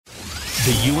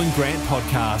The Ewan Grant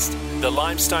Podcast, the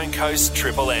Limestone Coast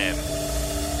Triple M.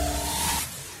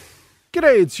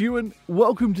 G'day, it's Ewan.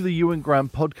 Welcome to the Ewan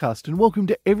Grant Podcast, and welcome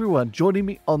to everyone joining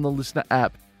me on the Listener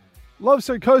app.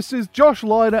 Limestone Coasters, Josh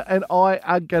Liner and I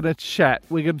are going to chat.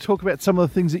 We're going to talk about some of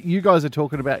the things that you guys are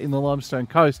talking about in the Limestone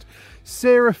Coast.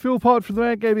 Sarah Philpott from the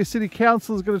Mount Gambier City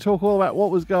Council is going to talk all about what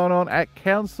was going on at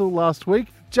Council last week.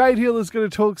 Jade Hill is going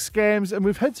to talk scams, and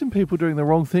we've had some people doing the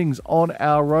wrong things on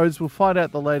our roads. We'll find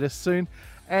out the latest soon.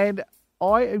 And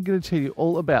I am going to tell you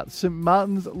all about St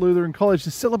Martin's Lutheran College.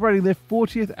 They're celebrating their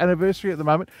 40th anniversary at the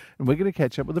moment, and we're going to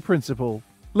catch up with the principal.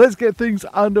 Let's get things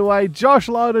underway. Josh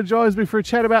Liner joins me for a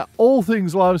chat about all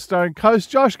things Limestone Coast.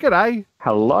 Josh, g'day.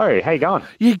 Hello, how you going?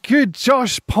 Yeah, good.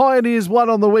 Josh, Pioneers won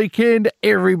on the weekend.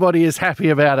 Everybody is happy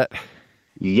about it.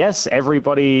 Yes,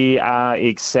 everybody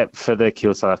except for the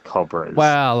Kilsyth Cobras.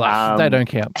 Well, they don't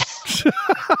count.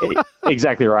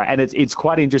 Exactly right. And it's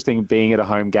quite interesting being at a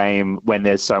home game when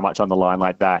there's so much on the line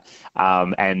like that.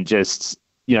 And just,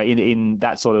 you know, in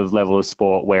that sort of level of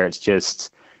sport where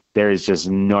there is just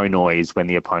no noise when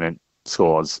the opponent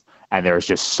scores. And there is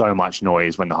just so much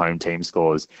noise when the home team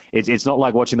scores. It's not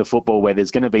like watching the football where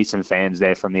there's going to be some fans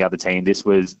there from the other team.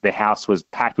 The house was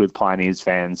packed with Pioneers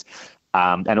fans.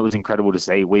 And it was incredible to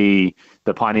see.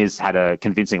 The Pioneers had a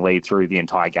convincing lead through the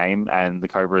entire game, and the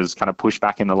Cobras kind of pushed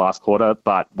back in the last quarter,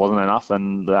 but wasn't enough,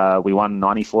 and we won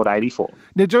 94-84.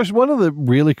 Now, Josh, one of the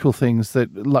really cool things that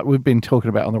we've been talking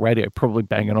about on the radio, probably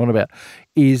banging on about,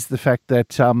 is the fact that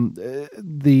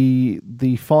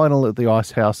the final at the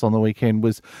Ice House on the weekend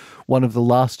was one of the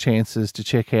last chances to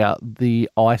check out the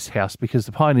Ice House because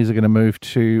the Pioneers are going to move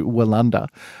to Wollonda.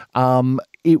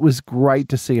 It was great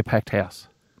to see a packed house.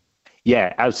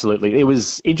 Yeah, absolutely. It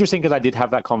was interesting because I did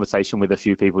have that conversation with a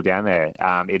few people down there.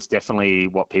 It's definitely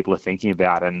what people are thinking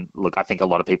about. And look, I think a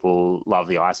lot of people love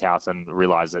the Ice House and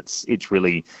realise it's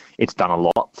done a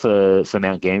lot for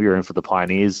Mount Gambier and for the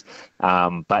Pioneers.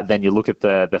 But then you look at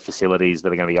the facilities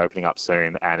that are going to be opening up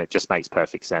soon, and it just makes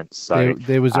perfect sense. So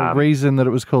there was a reason that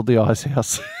it was called the Ice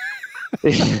House.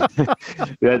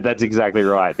 That's exactly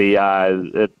right.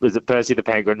 Was it Percy the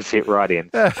Penguin fit right in?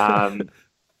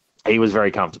 He was very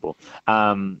comfortable.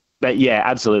 But yeah,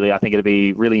 absolutely. I think it'd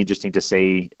be really interesting to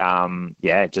see,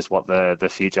 just what the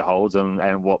future holds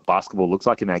and what basketball looks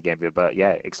like in that Gambier. But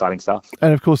yeah, exciting stuff.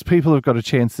 And of course, people have got a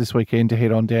chance this weekend to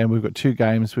head on down. We've got two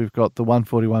games. We've got the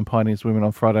 141 Pioneers women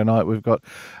on Friday night. We've got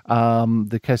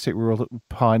the Cassett Rural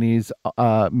Pioneers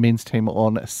men's team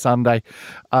on Sunday.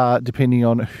 Depending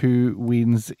on who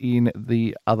wins in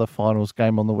the other finals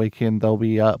game on the weekend, they'll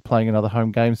be playing another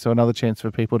home game. So another chance for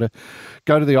people to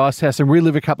go to the Ice House and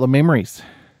relive a couple of memories.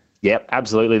 Yep,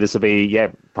 absolutely. This will be,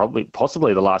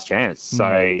 possibly the last chance. So,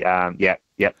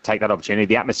 take that opportunity.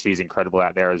 The atmosphere is incredible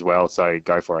out there as well, so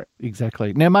go for it.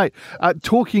 Exactly. Now, mate,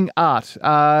 talking art,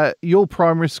 your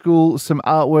primary school, some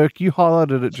artwork, you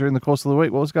highlighted it during the course of the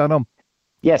week. What was going on?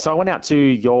 Yeah, so I went out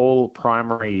to Youghal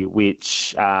Primary,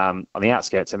 which on the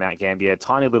outskirts of Mount Gambier,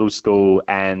 tiny little school,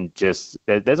 and just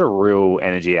there's a real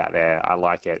energy out there. I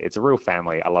like it. It's a real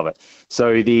family. I love it.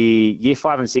 So the Year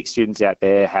 5 and 6 students out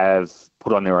there have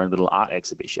put on their own little art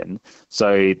exhibition.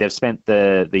 So they've spent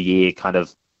the year kind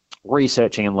of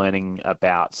researching and learning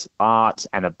about art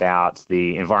and about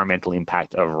the environmental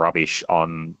impact of rubbish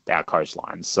on our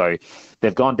coastlines. So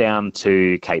they've gone down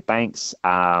to Cape Banks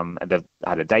and they've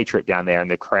had a day trip down there, and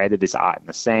they've created this art in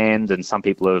the sand, and some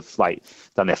people have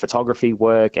done their photography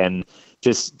work and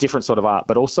just different sort of art.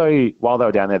 But also while they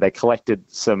were down there, they collected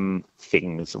some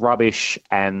things, rubbish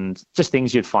and just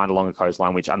things you'd find along a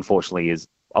coastline, which unfortunately is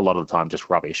a lot of the time just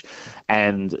rubbish.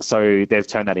 And so they've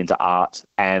turned that into art.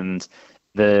 And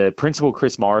the principal,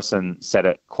 Chris Morrison, said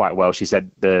it quite well. She said,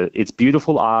 it's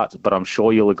beautiful art, but I'm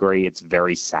sure you'll agree it's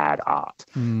very sad art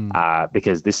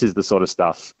because this is the sort of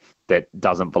stuff that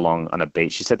doesn't belong on a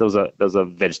beach. She said there was a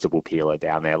vegetable peeler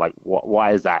down there. Like,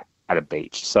 why is that at a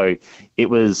beach? So it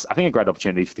was, I think, a great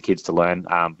opportunity for the kids to learn,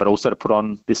 but also to put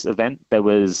on this event. There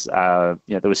was, there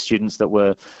were students that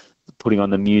were putting on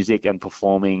the music and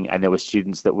performing, and there were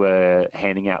students that were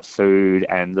handing out food,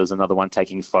 and there was another one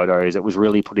taking photos. It was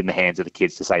really put in the hands of the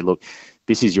kids to say, look,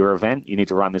 this is your event. You need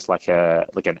to run this like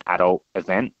an adult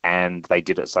event, and they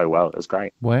did it so well. It was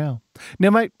great. Wow. Now,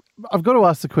 mate, I've got to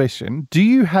ask the question, do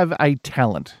you have a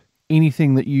talent,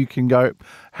 anything that you can go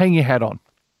hang your hat on?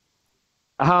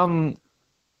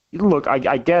 Look,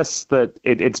 I guess that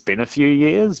it's been a few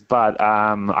years, but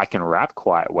I can rap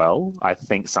quite well, I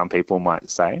think some people might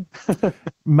say.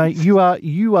 Mate, you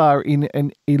are in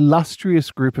an illustrious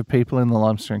group of people in the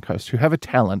Limestone Coast who have a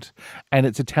talent, and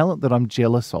it's a talent that I'm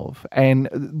jealous of. And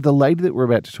the lady that we're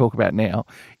about to talk about now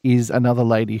is another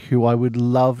lady who I would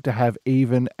love to have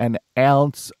even an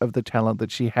ounce of the talent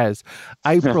that she has.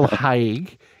 April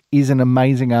Haig is an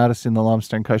amazing artist in the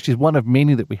Limestone Coast. She's one of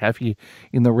many that we have here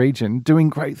in the region doing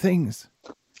great things.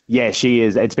 Yeah, she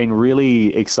is. It's been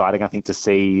really exciting, I think, to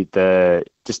see the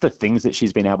things that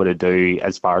she's been able to do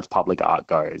as far as public art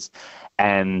goes.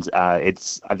 And I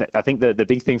think the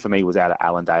big thing for me was out at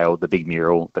Allendale, the big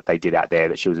mural that they did out there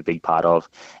that she was a big part of.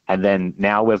 And then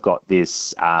now we've got this,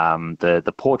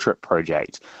 the portrait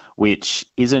project, which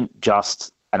isn't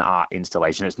just an art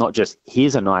installation. It's not just,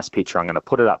 here's a nice picture, I'm going to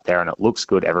put it up there and it looks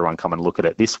good, everyone come and look at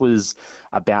it. This was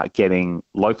about getting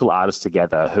local artists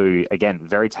together who, again,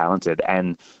 very talented,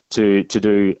 and to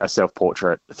do a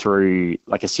self-portrait through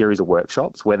like a series of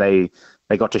workshops where they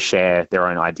got to share their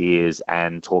own ideas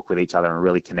and talk with each other and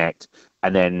really connect,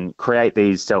 and then create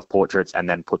these self-portraits and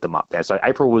then put them up there. So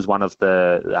April was one of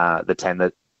the 10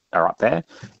 that are up there,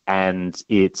 and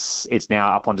it's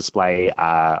now up on display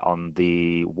on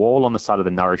the wall on the side of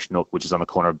the Nourish Nook, which is on the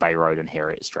corner of Bay Road and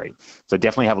Harriet Street. So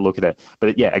definitely have a look at it.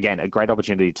 But yeah, again, a great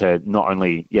opportunity to not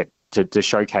only to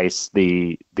showcase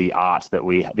the artists that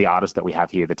we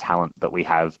have here, the talent that we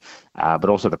have, but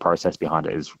also the process behind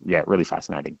it is really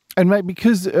fascinating. And mate,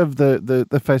 because of the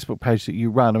Facebook page that you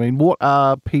run, I mean, what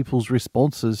are people's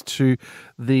responses to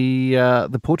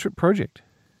the portrait project?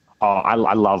 Oh,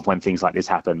 I love when things like this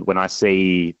happen. When I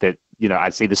see that,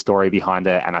 I see the story behind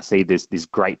it and I see this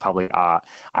great public art.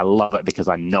 I love it because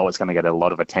I know it's going to get a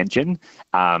lot of attention.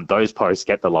 Those posts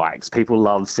get the likes. People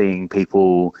love seeing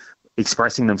people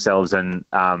expressing themselves and,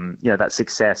 that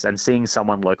success, and seeing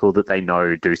someone local that they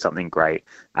know do something great.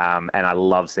 And I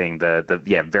love seeing the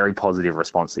very positive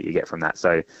response that you get from that.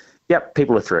 So,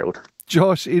 people are thrilled.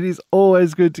 Josh, it is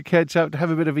always good to catch up, to have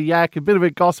a bit of a yak, a bit of a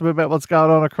gossip about what's going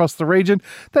on across the region.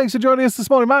 Thanks for joining us this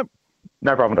morning, mate.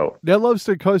 No problem at all. Now,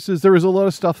 Limestone Coasters, there is a lot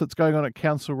of stuff that's going on at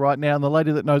Council right now, and the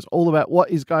lady that knows all about what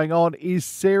is going on is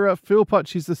Sarah Philpott.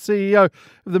 She's the CEO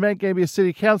of the Mount Gambier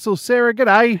City Council. Sarah,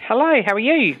 g'day. Hello, how are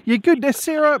you? Yeah, good. Now,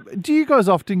 Sarah, do you guys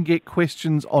often get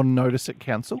questions on notice at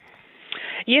Council?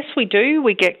 Yes, we do.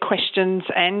 We get questions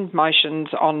and motions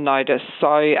on notice.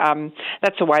 So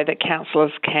that's a way that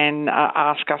councillors can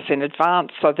ask us in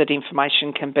advance so that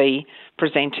information can be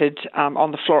presented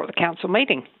on the floor at the council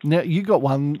meeting. Now, you got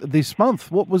one this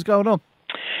month. What was going on?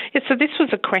 Yeah, so this was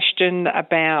a question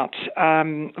about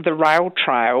the rail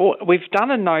trail. We've done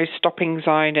a no stopping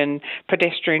zone and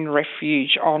pedestrian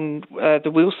refuge on the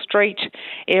Will Street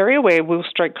area, where Will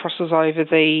Street crosses over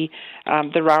the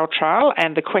rail trail.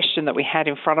 And the question that we had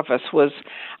in front of us was,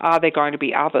 are there going to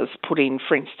be others put in,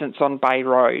 for instance, on Bay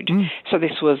Road? So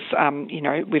this was,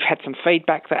 we've had some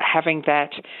feedback that having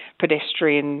that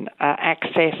pedestrian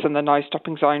access and the no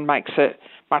stopping zone makes it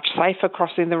much safer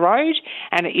crossing the road,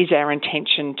 and it is our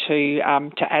intention to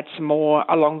add some more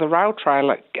along the rail trail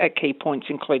at key points,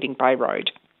 including Bay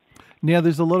Road. Now,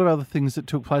 there's a lot of other things that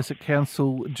took place at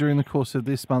Council during the course of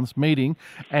this month's meeting,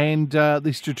 and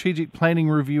the strategic planning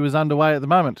review is underway at the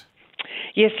moment.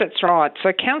 Yes, that's right.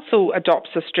 So Council adopts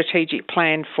a strategic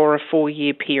plan for a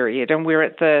 4-year period, and we're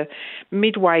at the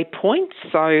midway point,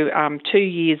 so 2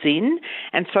 years in.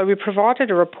 And so we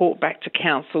provided a report back to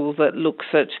Council that looks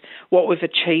at what we've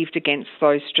achieved against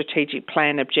those strategic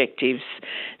plan objectives.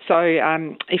 So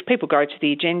if people go to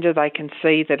the agenda, they can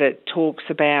see that it talks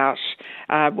about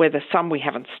whether some we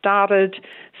haven't started,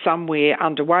 some we're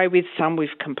underway with, some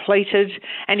we've completed,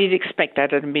 and you'd expect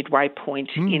that at a midway point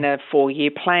in a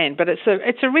 4-year plan. But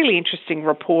it's a really interesting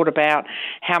report about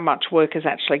how much work has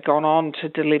actually gone on to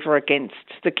deliver against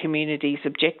the community's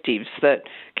objectives that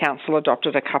Council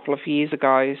adopted a couple of years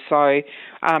ago. So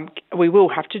we will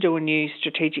have to do a new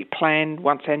strategic plan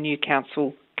once our new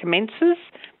council commences,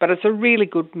 but it's a really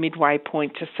good midway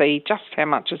point to see just how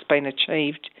much has been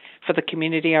achieved for the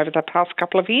community over the past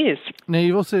couple of years. Now,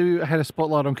 you've also had a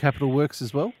spotlight on Capital Works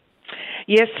as well.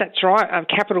 Yes, that's right.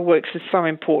 Capital Works is so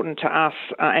important to us.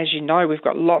 As you know, we've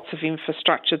got lots of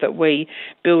infrastructure that we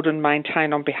build and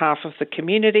maintain on behalf of the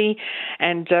community.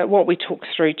 And what we took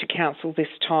through to Council this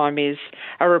time is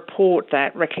a report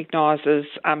that recognises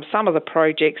some of the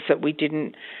projects that we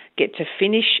didn't get to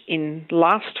finish in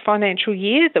last financial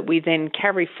year that we then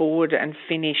carry forward and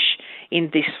finish in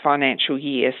this financial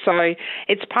year. So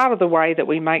it's part of the way that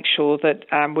we make sure that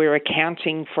we're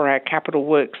accounting for our capital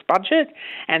works budget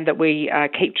and that we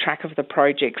keep track of the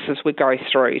projects as we go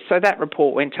through. So that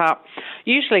report went up.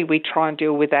 Usually we try and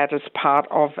deal with that as part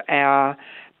of our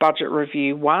Budget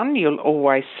Review 1. You'll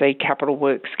always see capital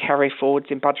works carry forwards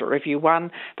in Budget Review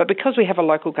 1, but because we have a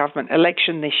local government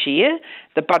election this year,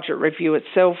 the budget review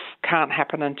itself can't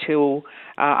happen until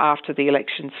after the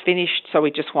election's finished, so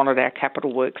we just wanted our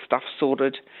capital works stuff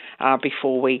sorted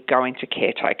before we go into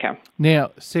caretaker. Now,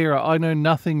 Sarah, I know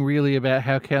nothing really about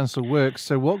how council works,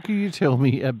 so what can you tell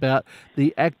me about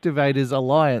the Activators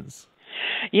Alliance?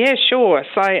 Yeah, sure.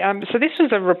 So this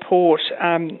was a report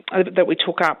that we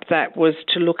took up that was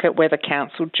to look at whether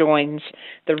council joins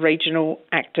the Regional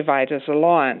Activators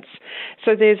Alliance.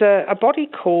 So there's a body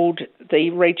called the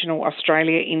Regional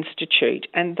Australia Institute,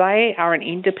 and they are an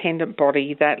independent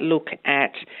body that look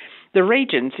at the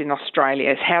regions in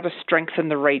Australia, how to strengthen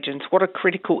the regions, what are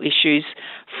critical issues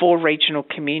for regional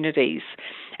communities.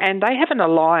 And they have an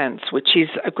alliance, which is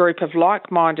a group of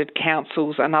like-minded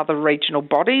councils and other regional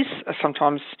bodies,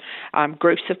 sometimes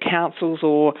groups of councils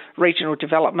or regional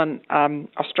development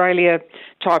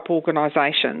Australia-type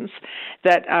organisations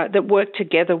that work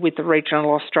together with the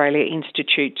Regional Australia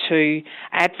Institute to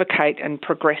advocate and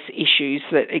progress issues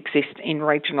that exist in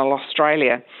regional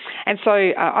Australia. And so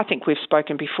I think we've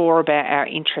spoken before about our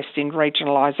interest in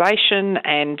regionalisation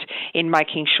and in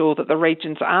making sure that the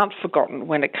regions aren't forgotten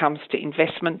when it comes to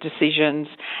investment decisions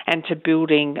and to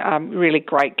building really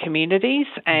great communities.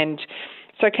 And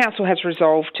so Council has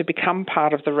resolved to become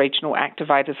part of the Regional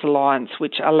Activators Alliance,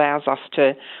 which allows us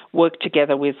to work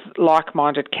together with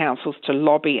like-minded councils to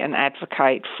lobby and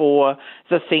advocate for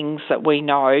the things that we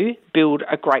know build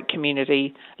a great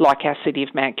community like our City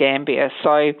of Mount Gambier.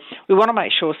 So we want to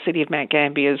make sure City of Mount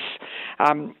Gambier is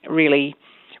really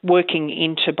working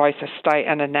into both a state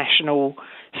and a national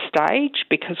stage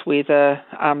because we're the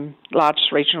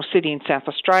largest regional city in South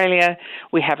Australia.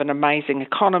 We have an amazing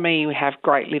economy, we have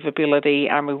great livability,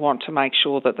 and we want to make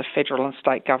sure that the federal and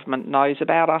state government knows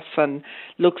about us and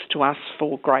looks to us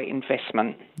for great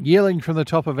investment. Yelling from the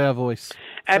top of our voice.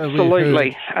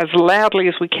 Absolutely, as loudly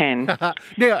as we can.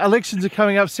 Now, elections are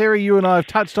coming up. Sarah, you and I have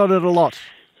touched on it a lot.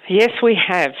 Yes, we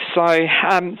have.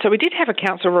 So we did have a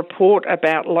council report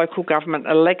about local government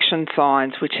election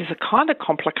signs, which is a kind of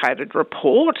complicated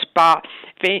report, but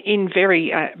in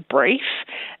very brief,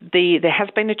 there has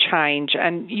been a change,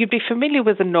 and you'd be familiar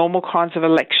with the normal kinds of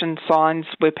election signs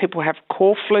where people have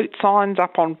core flute signs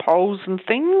up on poles and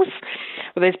things.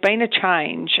 Well, there's been a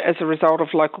change as a result of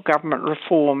local government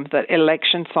reform that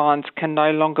election signs can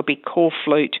no longer be core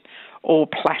flute or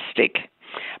plastic.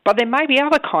 But there may be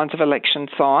other kinds of election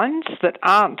signs that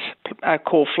aren't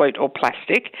core flute or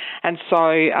plastic, and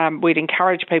so we'd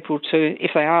encourage people to,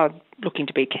 if they are looking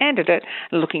to be a candidate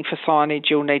and looking for signage,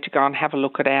 you'll need to go and have a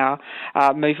look at our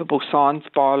movable signs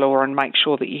bylaw and make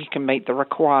sure that you can meet the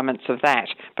requirements of that.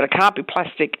 But it can't be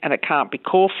plastic and it can't be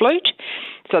core flute.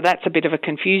 So that's a bit of a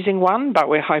confusing one, but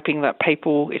we're hoping that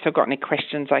people, if they've got any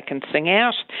questions, they can sing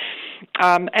out.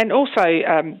 And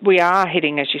also, we are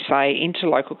heading, as you say, into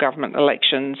local government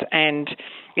elections, and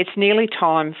it's nearly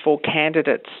time for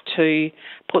candidates to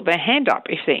put their hand up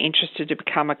if they're interested to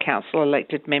become a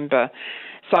council-elected member.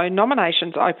 So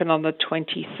nominations open on the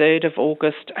 23rd of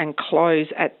August and close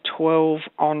at 12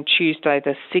 on Tuesday,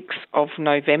 the 6th of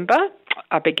November.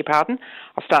 I beg your pardon.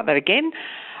 I'll start that again.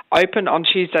 Open on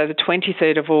Tuesday, the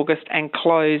 23rd of August and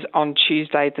close on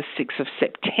Tuesday, the 6th of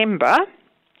September.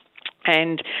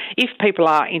 And if people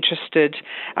are interested,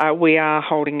 we are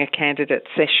holding a candidate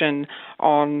session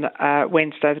on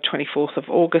Wednesday, the 24th of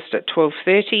August at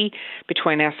 12:30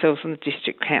 between ourselves and the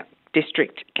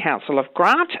District Council of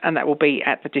Grant, and that will be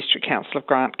at the District Council of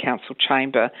Grant Council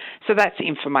Chamber. So that's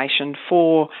information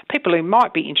for people who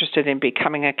might be interested in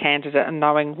becoming a candidate and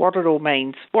knowing what it all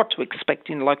means, what to expect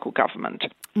in local government.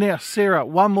 Now, Sarah,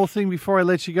 one more thing before I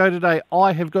let you go today.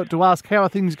 I have got to ask, how are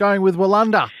things going with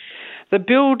Wallunda? The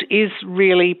build is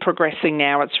really progressing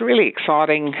now. It's really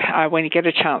exciting when you get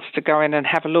a chance to go in and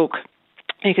have a look.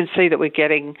 You can see that we're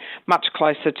getting much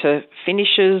closer to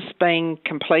finishes being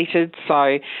completed.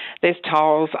 So there's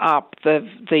tiles up,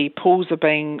 the pools are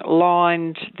being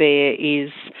lined.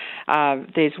 There's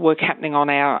work happening on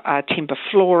our timber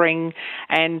flooring,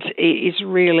 and it is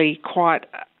really quite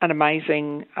an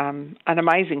amazing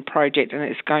project, and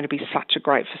it's going to be such a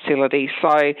great facility.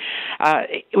 So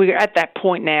we're at that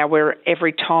point now where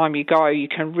every time you go, you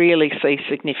can really see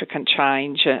significant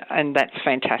change, and that's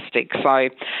fantastic. So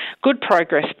good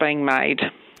progress being made.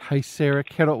 Hey, Sarah,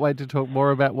 cannot wait to talk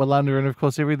more about Wallunda and, of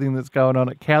course, everything that's going on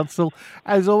at Council.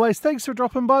 As always, thanks for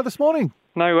dropping by this morning.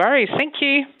 No worries. Thank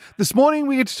you. This morning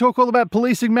we get to talk all about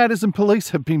policing matters, and police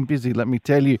have been busy, let me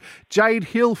tell you. Jade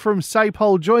Hill from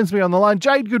SAPOL joins me on the line.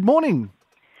 Jade, good morning.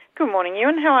 Good morning,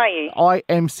 Ewan. How are you? I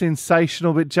am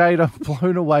sensational, but Jade, I'm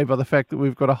blown away by the fact that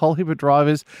we've got a whole heap of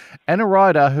drivers and a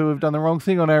rider who have done the wrong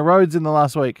thing on our roads in the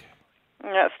last week.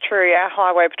 That's true. Our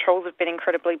highway patrols have been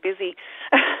incredibly busy.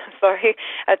 So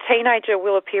a teenager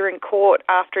will appear in court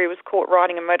after he was caught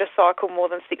riding a motorcycle more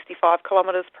than 65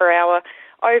 kilometres per hour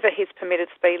over his permitted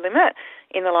speed limit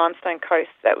in the Limestone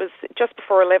Coast. That was just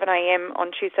before 11 a.m.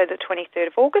 on Tuesday the 23rd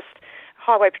of August.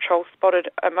 Highway patrol spotted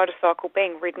a motorcycle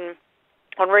being ridden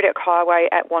on Reddock Highway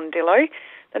at Wandillo.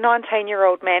 The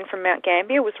 19-year-old man from Mount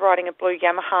Gambier was riding a blue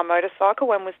Yamaha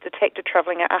motorcycle and was detected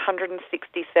travelling at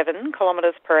 167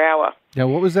 kilometres per hour. Now,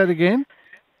 what was that again?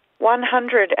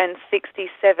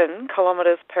 167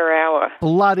 kilometres per hour.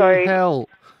 Bloody hell.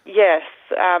 Yes.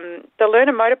 The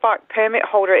learner motorbike permit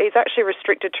holder is actually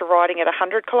restricted to riding at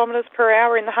 100 kilometres per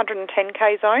hour in the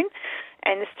 110k zone.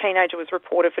 And this teenager was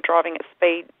reported for driving at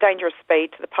dangerous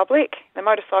speed to the public. The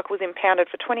motorcycle was impounded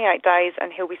for 28 days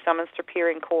and he'll be summoned to appear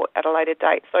in court at a later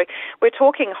date. So we're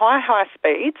talking high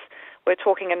speeds. We're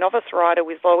talking a novice rider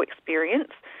with low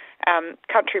experience,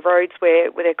 country roads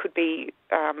where there could be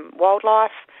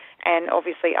wildlife, and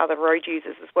obviously other road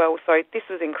users as well. So this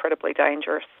was incredibly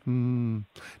dangerous.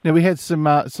 Now, we had some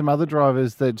other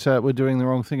drivers that were doing the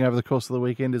wrong thing over the course of the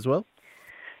weekend as well.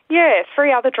 Yeah,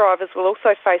 3 other drivers will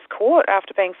also face court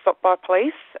after being stopped by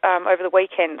police over the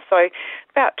weekend. So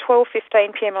about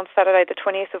 12:15pm on Saturday the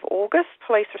 20th of August,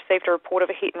 police received a report of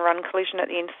a hit-and-run collision at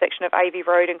the intersection of Avey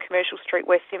Road and Commercial Street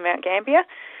West in Mount Gambier.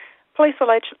 Police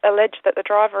alleged that the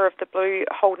driver of the blue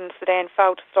Holden sedan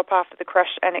failed to stop after the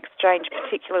crash and exchange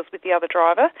particulars with the other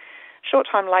driver. Short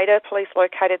time later, police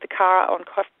located the car on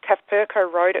Kafperko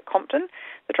Road at Compton.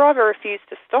 The driver refused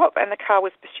to stop and the car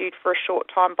was pursued for a short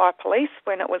time by police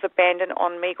when it was abandoned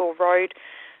on Meagle Road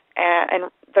and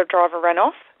the driver ran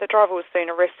off. The driver was soon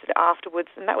arrested afterwards,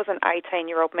 and that was an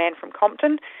 18-year-old man from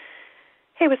Compton.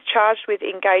 He was charged with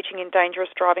engaging in dangerous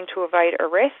driving to evade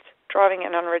arrest, driving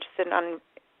an unregistered and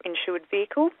uninsured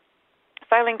vehicle,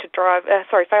 failing to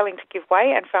give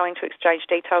way and failing to exchange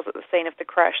details at the scene of the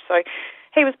crash. So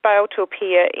he was bailed to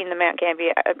appear in the Mount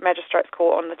Gambier Magistrates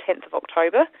Court on the 10th of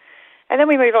October. And then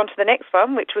we move on to the next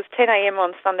one, which was 10 a.m.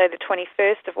 on Sunday the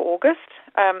 21st of August.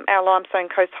 Our Limestone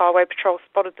Coast Highway Patrol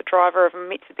spotted the driver of a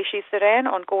Mitsubishi sedan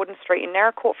on Gordon Street in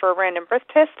Naracoorte for a random breath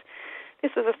test.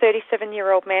 This was a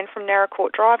 37-year-old man from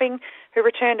Naracoorte driving who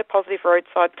returned a positive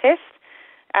roadside test.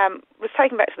 Was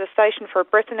taken back to the station for a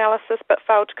breath analysis but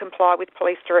failed to comply with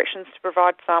police directions to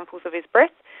provide samples of his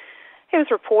breath. He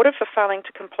was reported for failing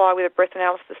to comply with a breath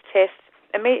analysis test.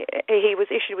 He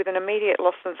was issued with an immediate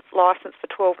licence for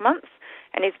 12 months,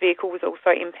 and his vehicle was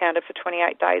also impounded for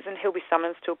 28 days, and he'll be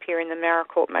summoned to appear in the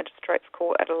Naracoorte Magistrates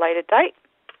Court at a later date.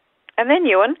 And then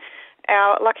Ewan,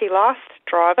 our lucky last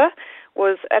driver,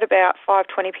 was at about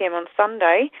 5:20pm on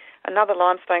Sunday. Another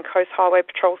Limestone Coast Highway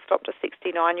Patrol stopped a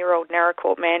 69-year-old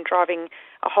Naracoorte man driving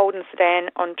a Holden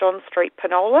sedan on John Street,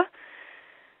 Penola.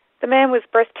 The man was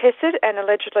breath tested and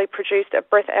allegedly produced a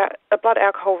blood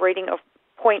alcohol reading of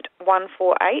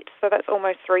 0.148, so that's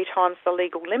almost 3 times the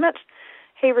legal limit.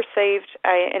 He received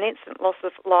an instant loss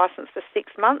of licence for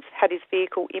 6 months, had his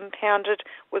vehicle impounded,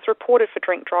 was reported for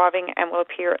drink driving and will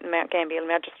appear at the Mount Gambier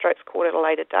Magistrates Court at a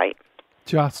later date.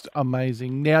 Just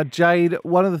amazing. Now, Jade,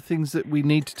 one of the things that we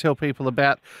need to tell people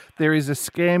about, there is a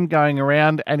scam going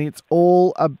around and it's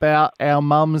all about our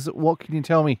mums. What can you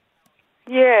tell me?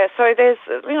 Yeah, so there's,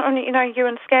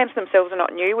 and scams themselves are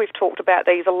not new. We've talked about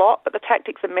these a lot, but the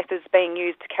tactics and methods being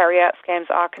used to carry out scams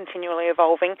are continually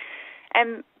evolving.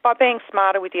 And by being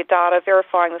smarter with your data,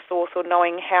 verifying the source or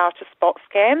knowing how to spot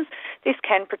scams, this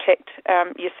can protect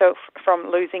yourself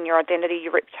from losing your identity,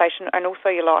 your reputation, and also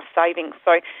your life savings.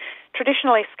 So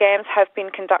traditionally, scams have been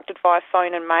conducted via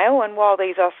phone and mail, and while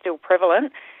these are still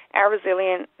prevalent, our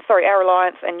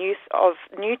reliance and use of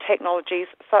new technologies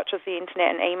such as the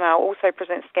internet and email also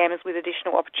presents scammers with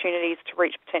additional opportunities to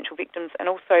reach potential victims and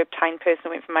also obtain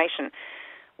personal information.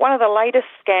 One of the latest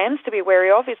scams to be wary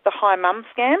of is the Hi Mum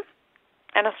scam,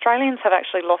 and Australians have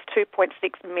actually lost $2.6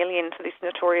 million to this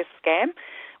notorious scam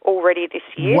already this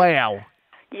year. Wow.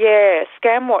 Yeah,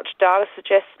 ScamWatch data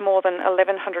suggests more than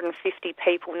 1,150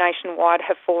 people nationwide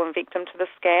have fallen victim to the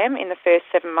scam in the first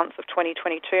 7 months of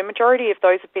 2022. A majority of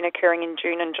those have been occurring in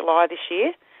June and July this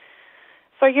year.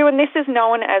 So, Ewan, this is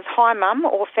known as Hi Mum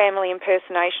or family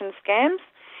impersonation scams.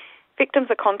 Victims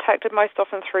are contacted most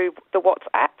often through the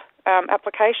WhatsApp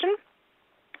application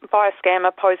by a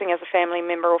scammer posing as a family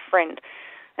member or friend.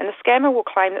 And the scammer will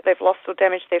claim that they've lost or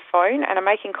damaged their phone and are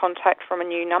making contact from a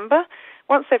new number.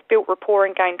 Once they've built rapport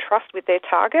and gained trust with their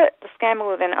target, the scammer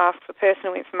will then ask for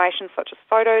personal information such as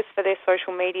photos for their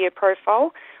social media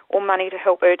profile or money to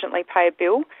help urgently pay a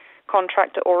bill,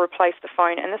 contract it, or replace the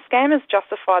phone. And the scammers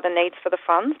justify the needs for the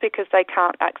funds because they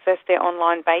can't access their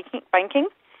online banking.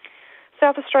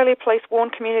 South Australia Police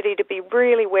warn community to be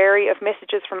really wary of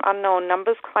messages from unknown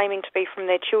numbers claiming to be from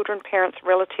their children, parents,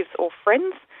 relatives or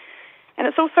friends. And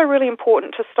it's also really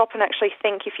important to stop and actually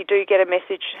think if you do get a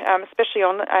message, especially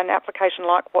on an application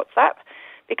like WhatsApp,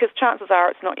 because chances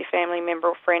are it's not your family member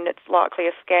or friend, it's likely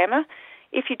a scammer.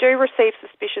 If you do receive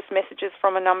suspicious messages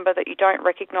from a number that you don't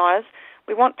recognise,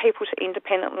 we want people to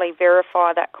independently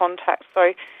verify that contact.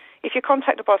 So if you're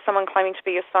contacted by someone claiming to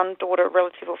be your son, daughter,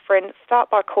 relative or friend,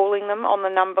 start by calling them on the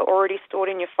number already stored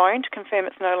in your phone to confirm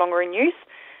it's no longer in use.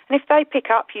 And if they pick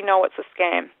up, you know it's a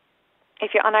scam.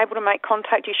 If you're unable to make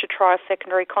contact, you should try a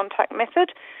secondary contact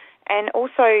method, and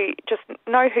also just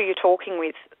know who you're talking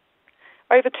with.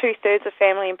 Over 2/3 of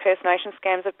family impersonation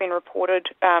scams have been reported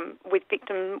with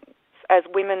victims as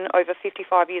women over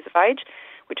 55 years of age,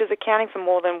 which is accounting for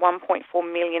more than 1.4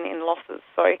 million in losses.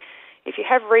 So if you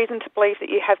have reason to believe that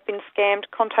you have been scammed,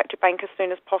 contact your bank as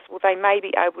soon as possible. They may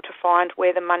be able to find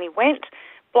where the money went,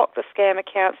 block the scam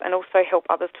accounts, and also help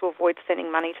others to avoid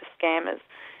sending money to scammers.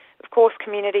 Of course,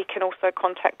 community can also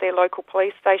contact their local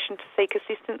police station to seek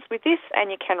assistance with this, and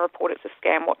you can report it to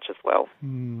Scamwatch as well.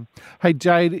 Hey,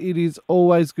 Jade, it is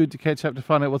always good to catch up to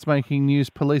find out what's making news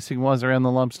policing-wise around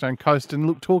the Limestone Coast. And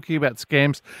look, talking about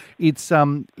scams,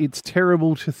 it's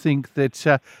terrible to think that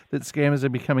that scammers are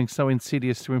becoming so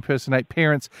insidious to impersonate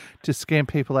parents to scam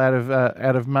people out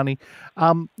of money.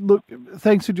 Look,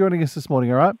 thanks for joining us this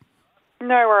morning. All right.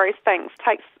 No worries. Thanks.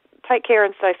 Take care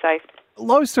and stay safe.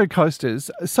 Limestone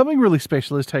Coasters, something really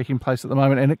special is taking place at the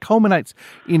moment, and it culminates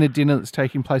in a dinner that's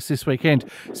taking place this weekend.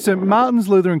 St Martin's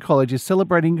Lutheran College is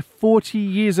celebrating 40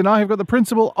 years, and I have got the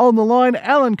principal on the line,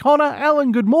 Alan Connor.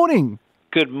 Alan, good morning.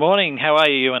 Good morning. How are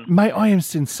you, Ewan? Mate, I am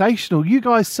sensational. You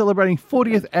guys celebrating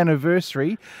 40th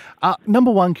anniversary.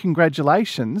 Number one,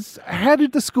 congratulations. How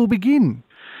did the school begin?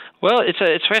 Well, it's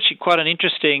actually quite an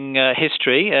interesting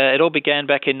history. It all began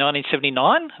back in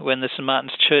 1979 when the St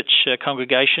Martin's Church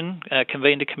congregation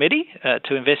convened a committee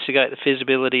to investigate the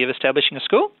feasibility of establishing a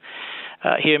school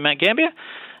here in Mount Gambier.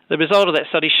 The result of that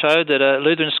study showed that a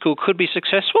Lutheran school could be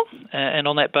successful, and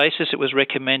on that basis it was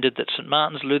recommended that St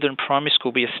Martin's Lutheran Primary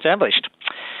School be established.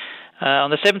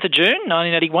 On the 7th of June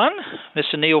 1981,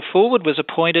 Mr Neil Fullwood was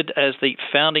appointed as the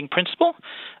founding principal,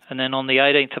 and then on the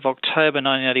 18th of October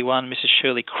 1981, Mrs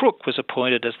Shirley Crook was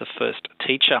appointed as the first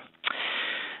teacher.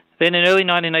 Then in early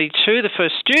 1982, the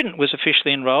first student was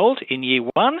officially enrolled in Year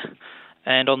 1,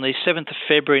 and on the 7th of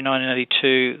February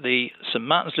 1982, the St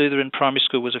Martin's Lutheran Primary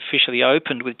School was officially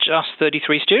opened with just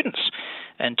 33 students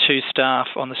and 2 staff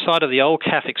on the site of the old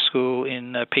Catholic school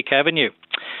in Pick Avenue.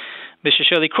 Mrs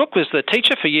Shirley Crook was the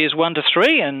teacher for years 1 to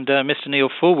 3, and Mr Neil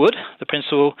Fullwood, the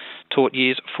principal, taught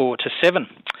years 4 to 7.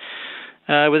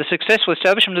 With the successful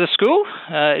establishment of the school,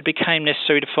 it became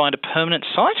necessary to find a permanent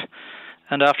site,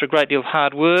 and after a great deal of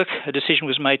hard work, a decision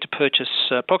was made to purchase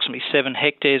approximately 7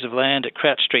 hectares of land at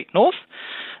Crouch Street North,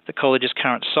 the college's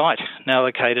current site, now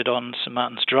located on St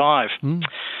Martin's Drive.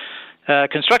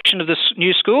 Construction of this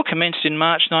new school commenced in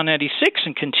March 1986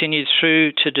 and continued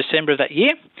through to December of that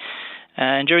year.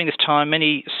 And during this time,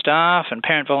 many staff and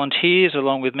parent volunteers,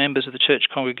 along with members of the church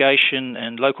congregation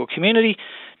and local community,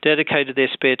 dedicated their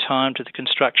spare time to the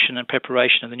construction and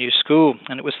preparation of the new school.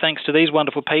 And it was thanks to these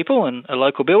wonderful people and a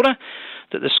local builder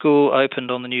that the school opened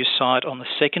on the new site on the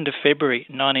 2nd of February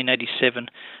 1987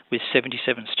 with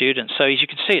 77 students. So as you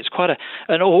can see, it's quite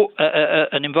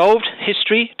an involved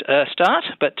history start,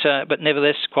 but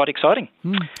nevertheless quite exciting.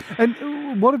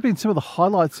 And what have been some of the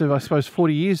highlights of, I suppose,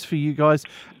 40 years for you guys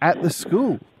at the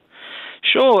school?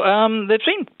 Sure. There's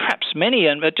been perhaps many,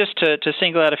 but just to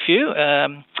single out a few.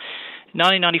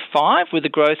 1995, with the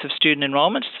growth of student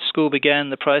enrolments, the school began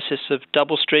the process of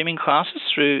double streaming classes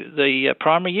through the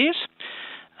primary years.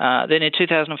 Then in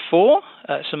 2004,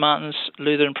 St Martin's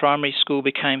Lutheran Primary School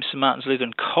became St Martin's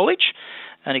Lutheran College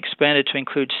and expanded to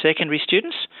include secondary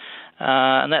students,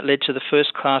 and that led to the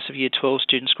first class of Year 12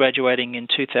 students graduating in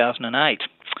 2008.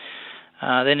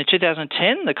 Then in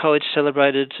 2010, the college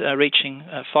celebrated reaching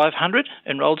 500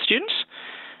 enrolled students.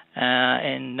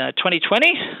 In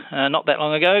 2020, not that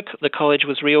long ago, the college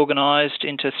was reorganised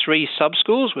into 3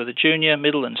 sub-schools with a junior,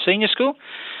 middle and senior school.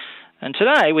 And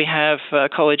today we have a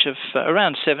college of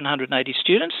around 780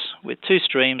 students with 2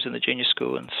 streams in the junior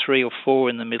school and 3 or 4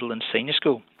 in the middle and senior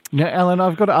school. Now, Alan,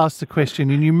 I've got to ask the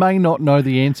question, and you may not know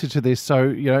the answer to this,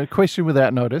 so, question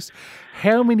without notice.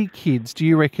 How many kids do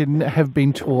you reckon have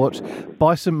been taught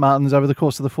by St Martin's over the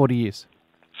course of the 40 years?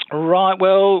 Right,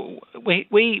 well,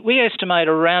 we estimate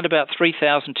around about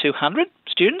 3,200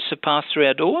 students have passed through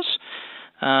our doors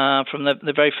from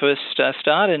the very first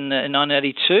start in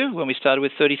 1982, when we started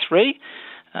with 33.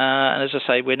 And as I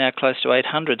say, we're now close to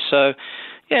 800. So,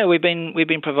 yeah, we've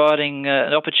been providing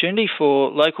an opportunity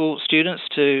for local students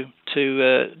to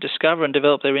discover and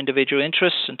develop their individual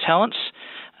interests and talents,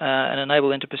 and enable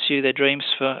them to pursue their dreams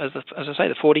for, as I say,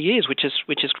 the 40 years, which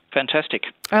is fantastic.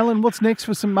 Alan, what's next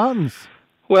for St Martin's?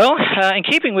 Well, in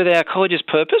keeping with our college's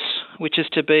purpose, which is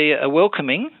to be a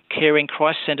welcoming, caring,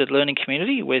 Christ-centred learning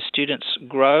community where students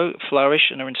grow,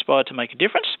 flourish and are inspired to make a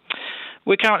difference,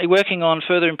 we're currently working on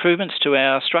further improvements to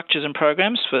our structures and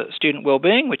programs for student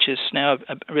wellbeing, which is now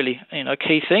a really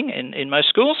key thing in most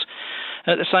schools.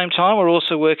 And at the same time, we're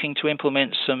also working to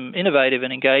implement some innovative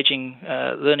and engaging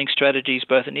learning strategies,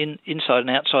 both inside and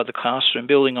outside the classroom,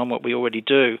 building on what we already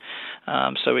do.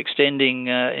 So extending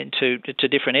into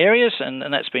different areas, and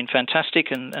that's been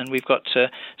fantastic. And we've got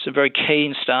some very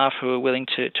keen staff who are willing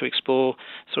to explore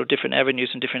sort of different avenues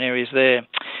and different areas there.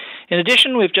 In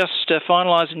addition, we've just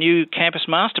finalised a new campus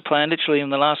master plan literally in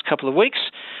the last couple of weeks,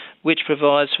 which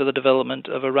provides for the development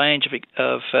of a range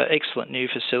of excellent new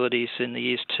facilities in the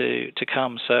years to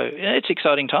come. So it's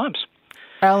exciting times.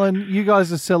 Alan, you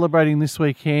guys are celebrating this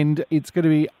weekend. It's going to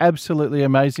be absolutely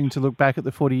amazing to look back at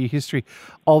the 40-year history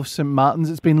of St Martin's.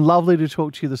 It's been lovely to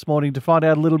talk to you this morning to find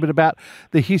out a little bit about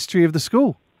the history of the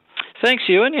school. Thanks,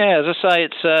 Ewan. Yeah, as I say,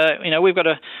 it's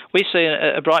we see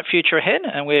a bright future ahead,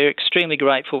 and we're extremely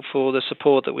grateful for the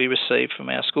support that we receive from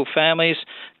our school families,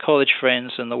 college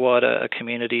friends, and the wider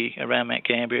community around Mount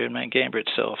Gambier and Mount Gambier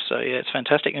itself. So yeah, it's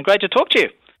fantastic and great to talk to you.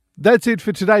 That's it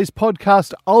for today's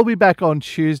podcast. I'll be back on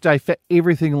Tuesday for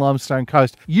everything Limestone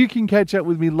Coast. You can catch up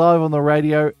with me live on the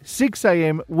radio, 6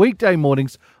 a.m. weekday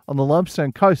mornings on the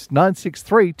Limestone Coast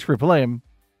 963 Triple M.